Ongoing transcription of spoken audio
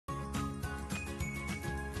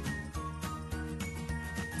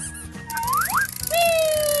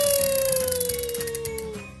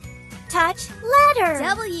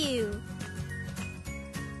W.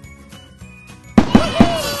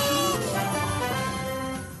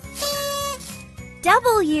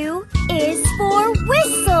 W is for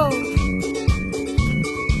whistle.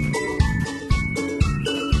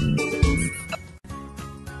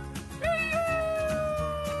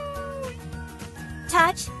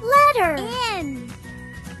 Touch letter N.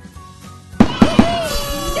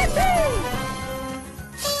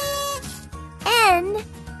 N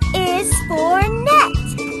is for net.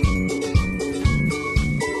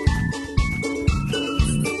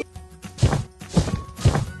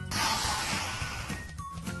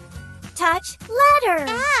 Touch letter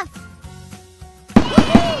F.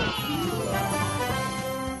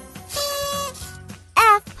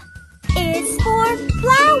 F is for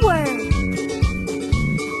flower.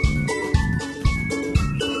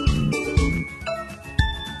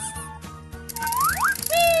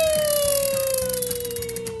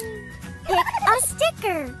 Pick a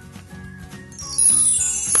sticker.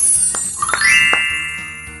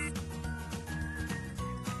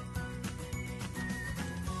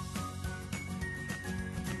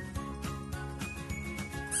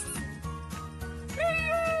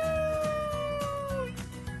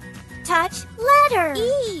 Touch letter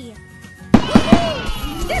E.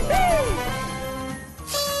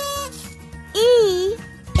 E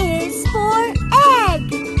is for egg.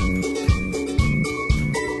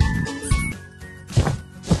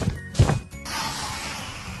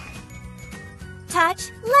 Touch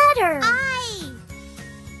letter I.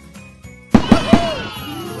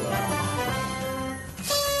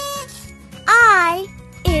 I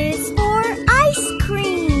is for ice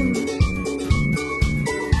cream.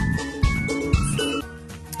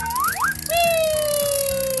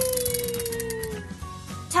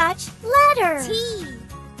 Touch letter T.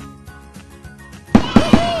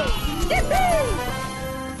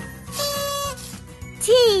 T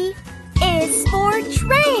is for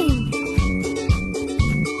train.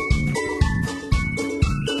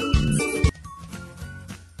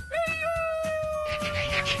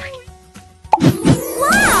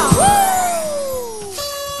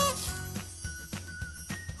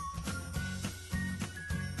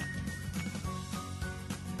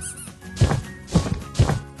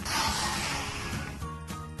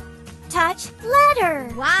 Touch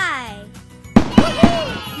letter Y.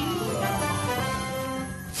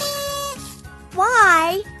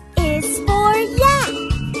 Y is for yak.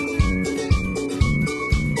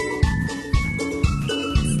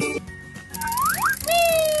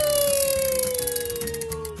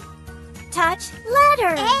 Touch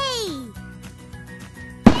letter A.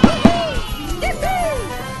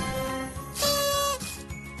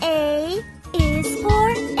 A is for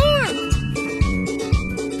ant.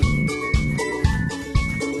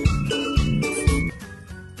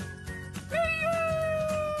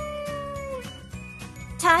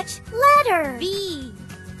 Touch letter V.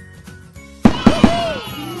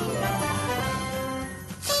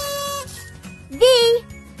 V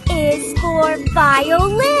is for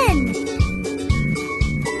violin.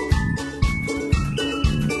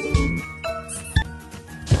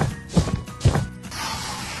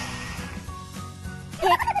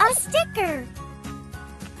 Pick a sticker.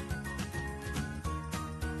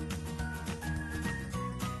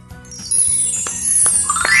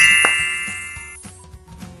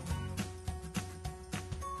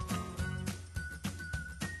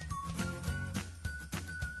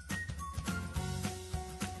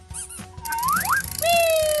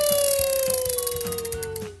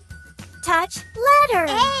 Touch letter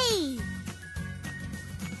A.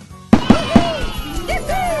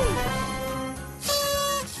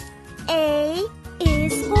 A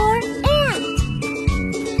is for ant.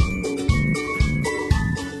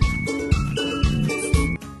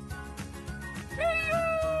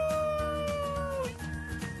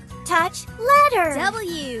 Touch letter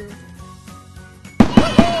W.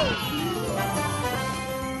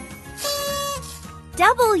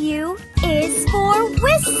 W is for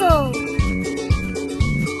whistle.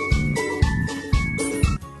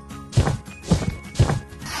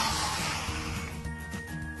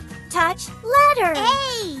 Touch letter A.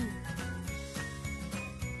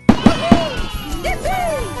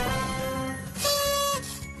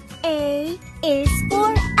 A is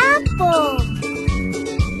for apple.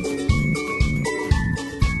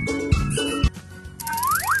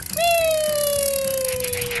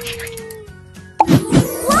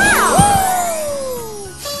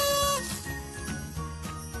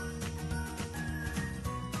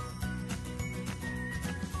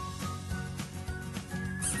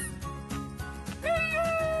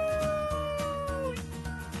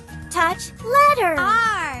 Touch letter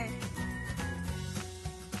R.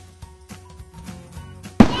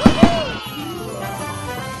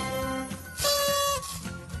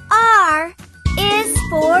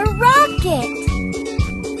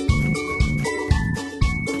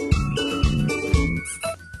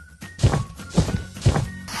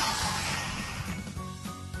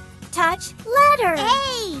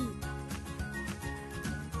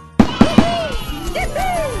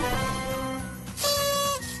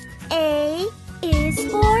 A is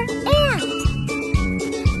for ant.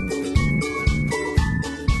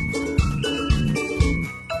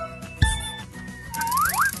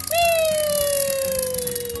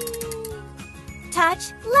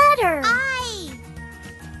 Touch letter. I.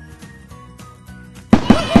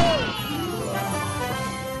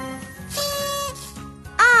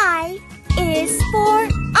 I is for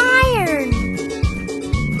iron.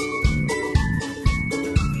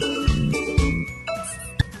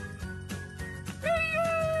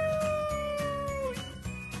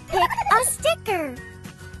 Pick a sticker.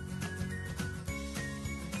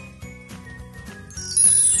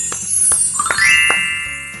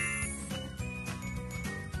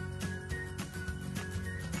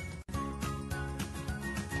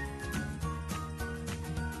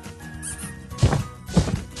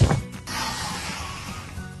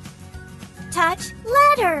 Touch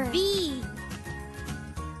letter. V.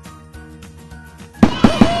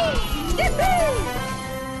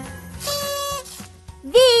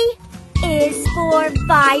 V is for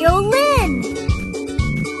violin.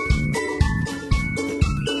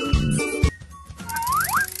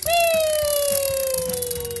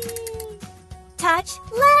 Touch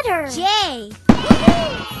letter. J.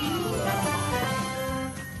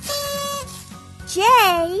 J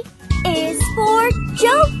is for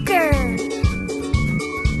joker.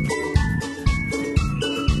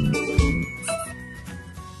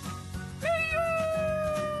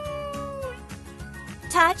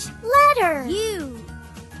 Touch letter. U.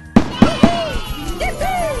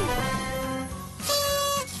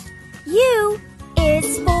 U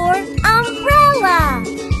is for umbrella.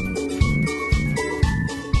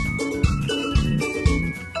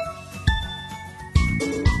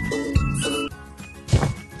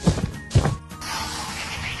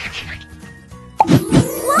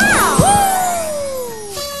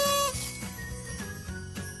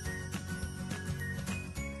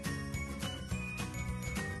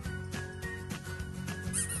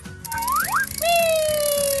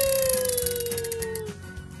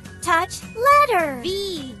 Touch letter.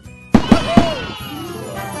 V.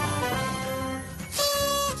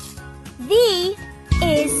 V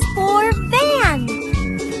is for van.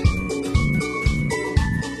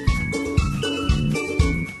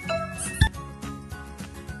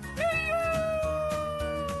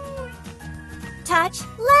 Touch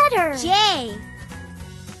letter. J.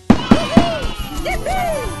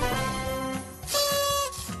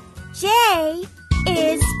 J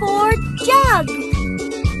is for jug.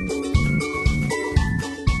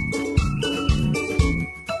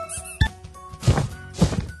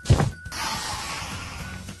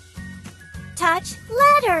 Touch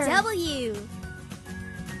letter. W.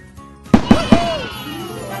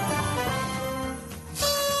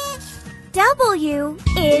 W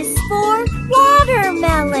is for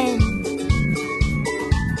watermelon.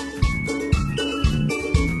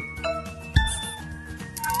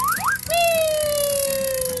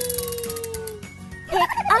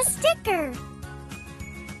 Pick a sticker.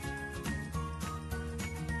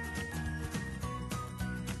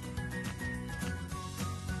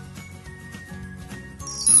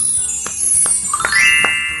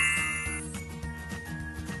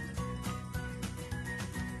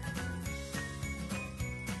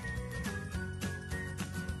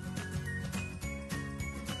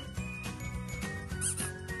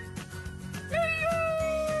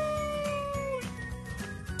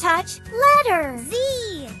 Touch letter. Z.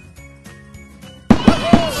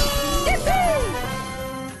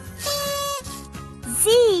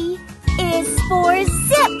 Z is for